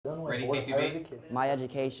Ready, K2B? My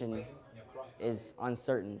education is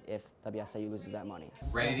uncertain if WSIU loses that money.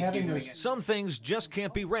 Ready to keep doing it? Some things just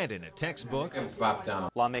can't be read in a textbook.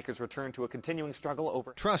 Lawmakers return to a continuing struggle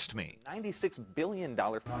over Trust me. $96 billion.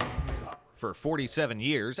 For 47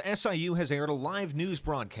 years, SIU has aired a live news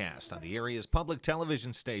broadcast on the area's public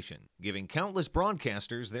television station, giving countless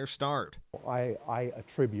broadcasters their start. I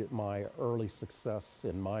attribute my early success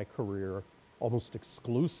in my career almost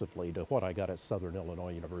exclusively to what I got at Southern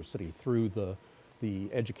Illinois University through the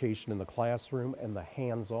education in the classroom and the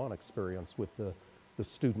hands-on experience with the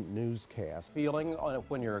student newscast. Feeling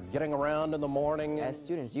when you're getting around in the morning? As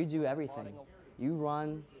students, you do everything. You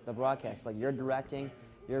run the broadcast, like you're directing,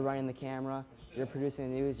 you're running the camera, you're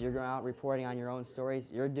producing the news, you're going out reporting on your own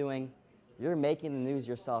stories, you're making the news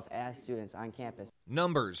yourself as students on campus.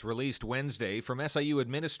 Numbers released Wednesday from SIU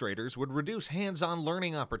administrators would reduce hands-on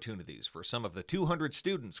learning opportunities for some of the 200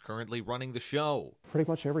 students currently running the show. Pretty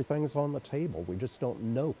much everything's on the table. We just don't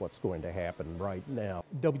know what's going to happen right now.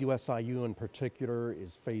 WSIU in particular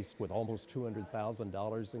is faced with almost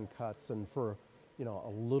 $200,000 in cuts, and for a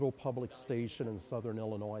little public station in Southern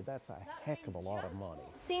Illinois, that's a heck of a lot of money.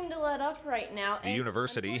 Seem to let up right now. The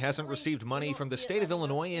university hasn't received money from the state of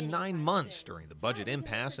Illinois in 9 months during the budget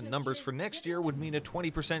impasse, and numbers for next year would mean a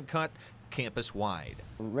 20% cut campus-wide.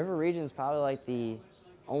 River Region is probably like the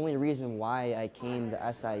only reason why I came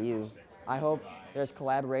to SIU. I hope there's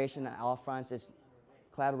collaboration on all fronts. It's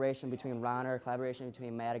collaboration between Ronner, collaboration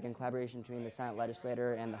between Madigan, collaboration between the Senate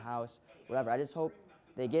legislator and the House, whatever. I just hope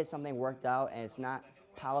they get something worked out and it's not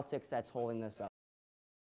politics that's holding this up.